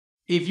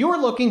If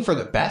you're looking for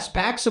the best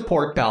back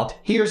support belt,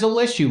 here's a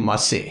list you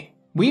must see.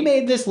 We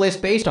made this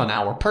list based on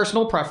our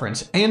personal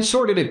preference and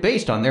sorted it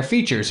based on their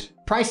features,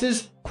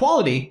 prices,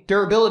 quality,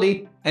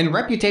 durability, and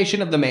reputation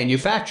of the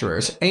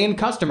manufacturers and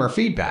customer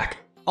feedback.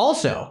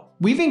 Also,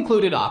 we've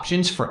included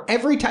options for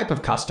every type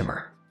of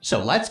customer.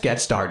 So let's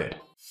get started.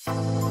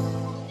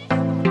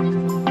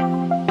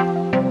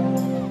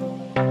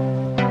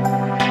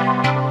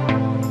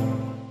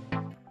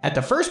 At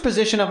the first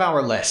position of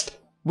our list,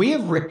 we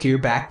have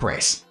Riptgear back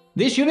brace.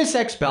 This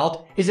unisex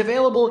belt is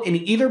available in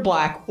either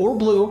black or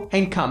blue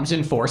and comes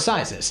in 4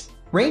 sizes,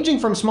 ranging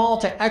from small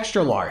to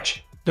extra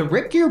large. The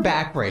Riptgear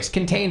back brace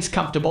contains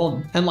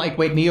comfortable and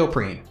lightweight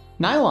neoprene,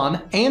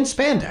 nylon, and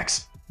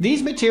spandex.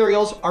 These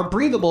materials are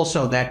breathable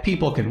so that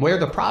people can wear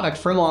the product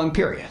for long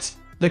periods.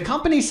 The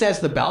company says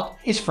the belt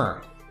is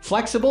firm,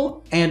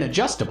 flexible, and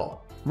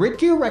adjustable.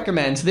 Riptgear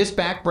recommends this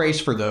back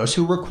brace for those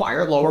who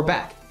require lower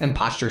back and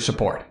posture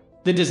support.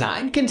 The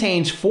design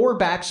contains 4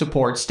 back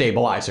support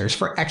stabilizers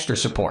for extra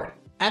support.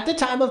 At the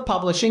time of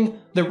publishing,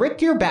 the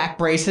Riptgear back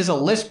brace has a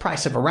list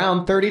price of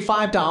around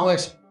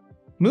 $35.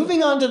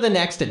 Moving on to the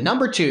next at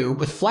number 2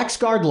 with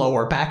Flexguard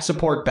lower back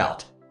support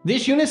belt.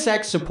 This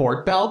unisex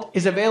support belt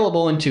is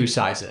available in 2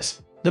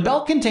 sizes. The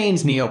belt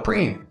contains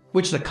neoprene,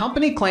 which the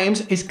company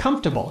claims is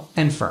comfortable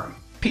and firm.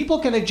 People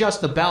can adjust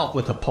the belt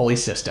with a pulley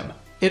system.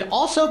 It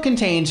also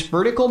contains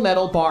vertical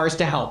metal bars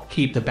to help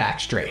keep the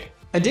back straight.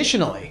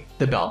 Additionally,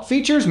 the belt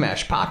features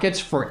mesh pockets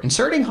for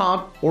inserting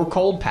hot or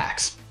cold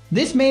packs.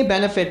 This may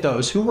benefit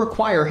those who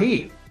require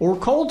heat or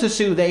cold to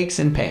soothe aches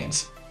and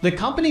pains. The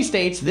company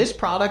states this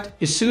product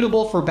is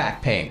suitable for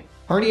back pain,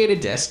 herniated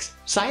discs,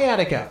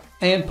 sciatica,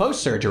 and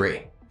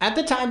post-surgery. At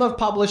the time of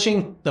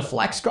publishing, the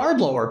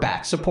Flexguard lower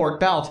back support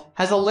belt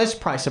has a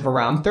list price of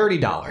around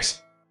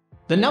 $30.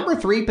 The number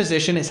 3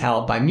 position is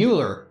held by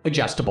Mueller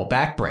adjustable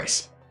back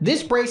brace.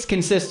 This brace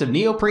consists of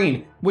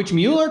neoprene, which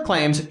Mueller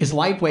claims is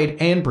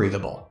lightweight and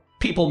breathable.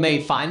 People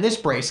may find this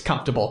brace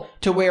comfortable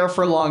to wear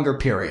for longer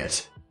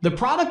periods. The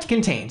product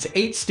contains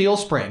 8 steel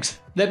springs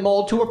that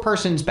mold to a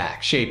person's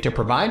back shape to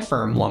provide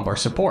firm lumbar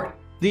support.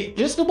 The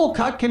adjustable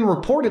cut can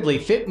reportedly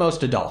fit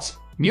most adults.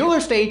 Mueller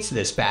states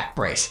this back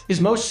brace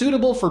is most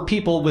suitable for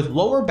people with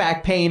lower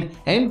back pain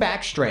and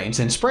back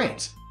strains and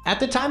sprains. At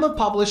the time of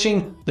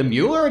publishing, the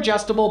Mueller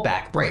adjustable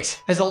back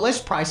brace has a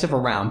list price of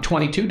around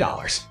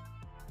 $22.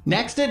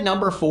 Next at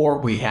number 4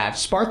 we have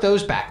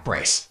Sparthos back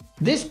brace.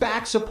 This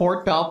back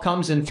support belt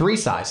comes in 3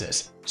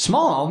 sizes,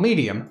 small,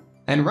 medium,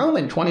 and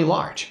Roman 20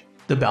 large.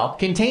 The belt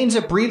contains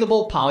a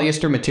breathable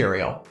polyester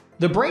material.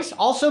 The brace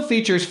also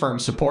features firm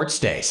support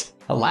stays,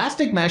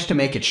 elastic mesh to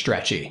make it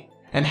stretchy,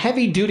 and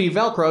heavy-duty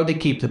Velcro to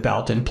keep the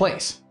belt in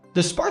place.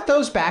 The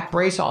Sparthos back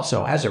brace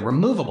also has a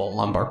removable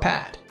lumbar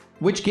pad,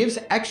 which gives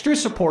extra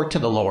support to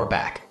the lower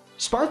back.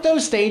 Sparthos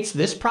states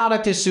this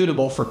product is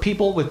suitable for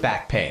people with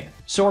back pain,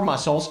 sore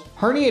muscles,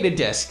 herniated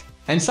disc,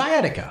 and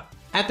sciatica.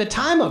 At the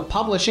time of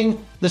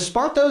publishing, the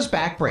Sparthos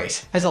back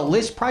brace has a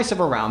list price of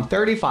around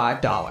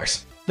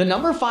 $35. The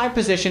number 5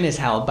 position is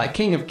held by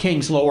King of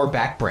Kings lower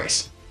back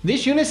brace.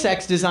 This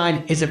unisex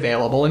design is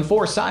available in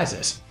 4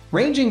 sizes,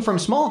 ranging from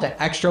small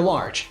to extra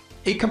large.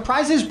 It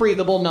comprises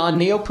breathable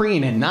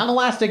non-neoprene and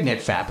non-elastic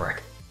knit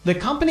fabric. The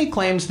company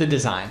claims the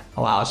design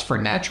allows for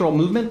natural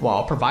movement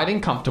while providing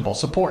comfortable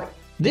support.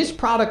 This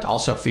product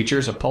also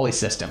features a pulley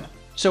system,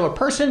 so a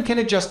person can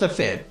adjust the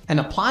fit and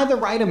apply the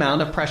right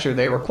amount of pressure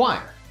they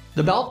require.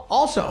 The belt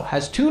also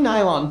has 2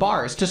 nylon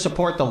bars to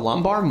support the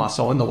lumbar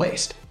muscle in the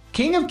waist.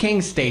 King of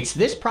Kings states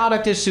this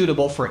product is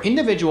suitable for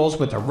individuals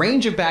with a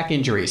range of back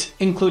injuries,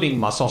 including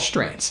muscle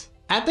strains.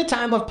 At the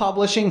time of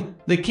publishing,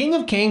 the King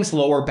of Kings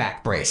lower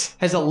back brace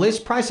has a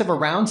list price of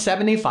around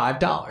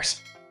 $75.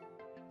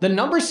 The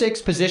number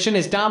 6 position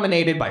is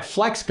dominated by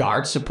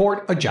Flexguard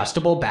support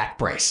adjustable back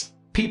brace.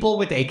 People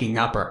with aching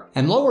upper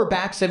and lower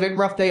backs have it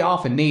rough. They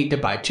often need to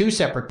buy 2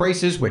 separate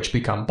braces, which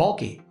become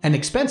bulky and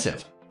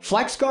expensive.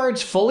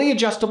 Flexguard's fully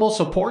adjustable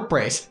support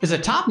brace is a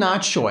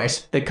top-notch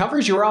choice that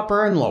covers your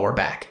upper and lower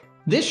back.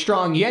 This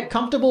strong yet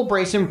comfortable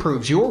brace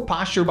improves your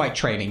posture by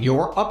training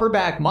your upper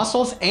back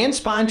muscles and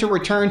spine to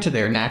return to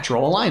their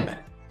natural alignment.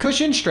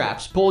 Cushion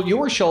straps pull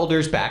your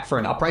shoulders back for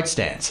an upright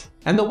stance,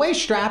 and the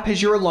waist strap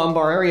has your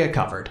lumbar area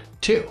covered,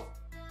 too.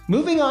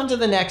 Moving on to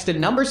the next at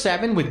number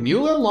 7 with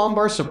Mueller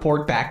lumbar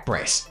support back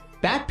brace.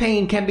 Back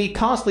pain can be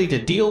costly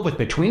to deal with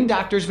between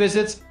doctor's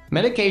visits,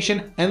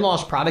 medication, and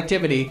lost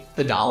productivity.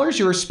 The dollars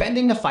you're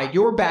spending to fight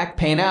your back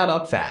pain add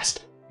up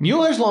fast.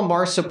 Mueller's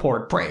lumbar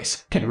support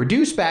brace can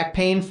reduce back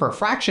pain for a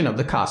fraction of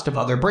the cost of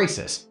other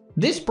braces.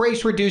 This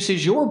brace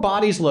reduces your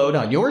body's load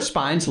on your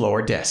spine's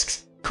lower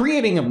discs,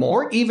 creating a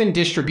more even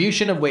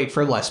distribution of weight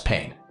for less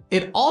pain.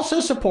 It also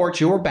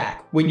supports your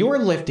back when you're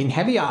lifting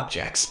heavy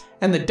objects,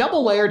 and the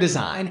double-layer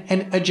design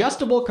and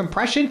adjustable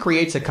compression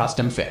creates a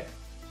custom fit.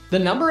 The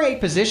number 8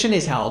 position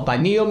is held by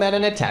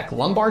NeoMedinaTech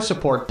lumbar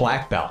support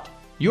black belt.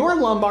 Your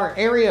lumbar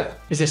area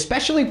is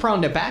especially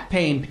prone to back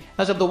pain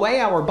because of the way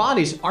our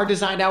bodies are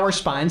designed. Our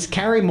spines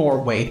carry more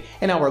weight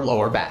in our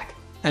lower back,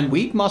 and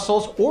weak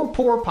muscles or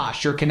poor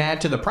posture can add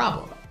to the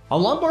problem. A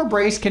lumbar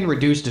brace can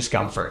reduce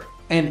discomfort,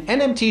 and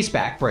NMT's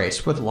back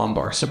brace with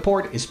lumbar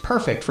support is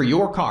perfect for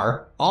your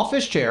car,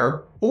 office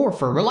chair, or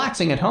for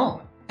relaxing at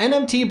home.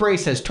 NMT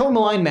brace has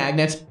tourmaline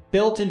magnets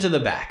built into the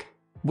back,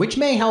 which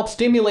may help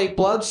stimulate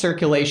blood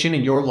circulation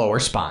in your lower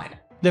spine.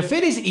 The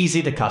fit is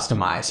easy to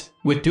customize,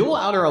 with dual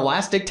outer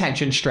elastic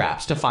tension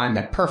straps to find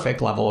that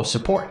perfect level of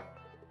support.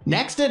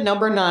 Next at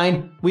number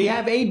 9, we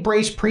have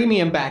AidBrace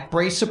Premium Back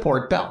Brace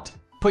Support Belt.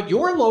 Put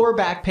your lower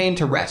back pain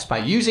to rest by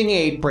using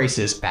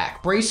AidBrace's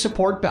Back Brace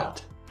Support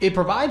Belt. It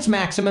provides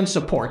maximum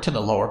support to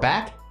the lower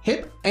back,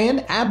 hip,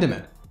 and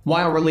abdomen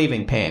while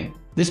relieving pain.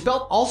 This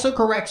belt also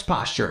corrects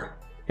posture,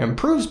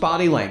 improves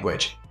body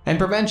language, and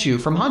prevents you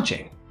from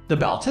hunching. The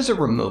belt has a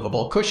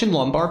removable cushion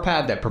lumbar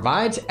pad that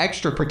provides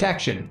extra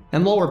protection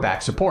and lower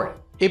back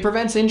support. It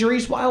prevents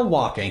injuries while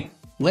walking,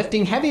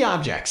 lifting heavy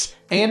objects,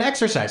 and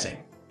exercising.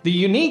 The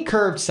unique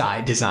curved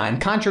side design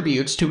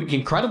contributes to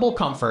incredible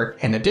comfort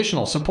and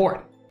additional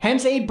support.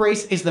 Hence,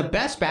 AidBrace is the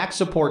best back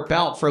support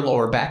belt for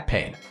lower back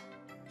pain.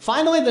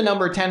 Finally, the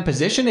number 10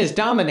 position is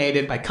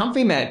dominated by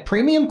ComfyMed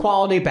Premium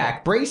Quality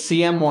Back Brace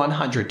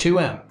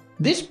CM102M.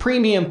 This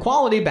premium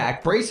quality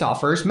back brace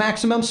offers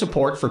maximum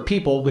support for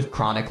people with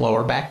chronic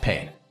lower back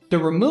pain. The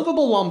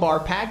removable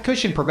lumbar pad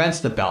cushion prevents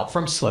the belt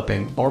from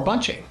slipping or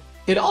bunching.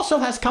 It also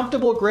has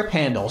comfortable grip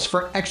handles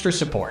for extra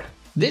support.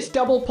 This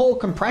double pull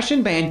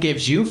compression band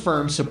gives you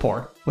firm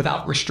support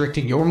without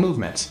restricting your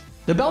movements.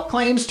 The belt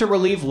claims to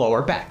relieve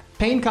lower back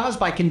pain caused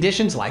by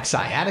conditions like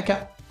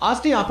sciatica,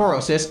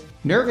 osteoporosis,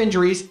 nerve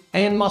injuries,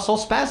 and muscle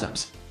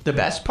spasms. The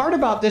best part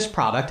about this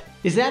product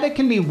is that it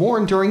can be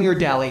worn during your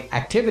daily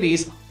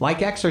activities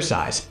like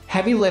exercise,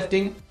 heavy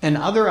lifting, and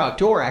other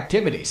outdoor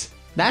activities.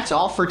 That's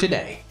all for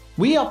today.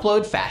 We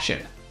upload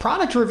fashion,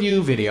 product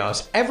review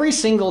videos every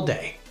single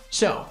day.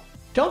 So,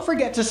 don't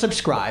forget to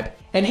subscribe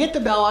and hit the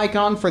bell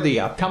icon for the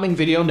upcoming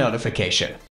video notification.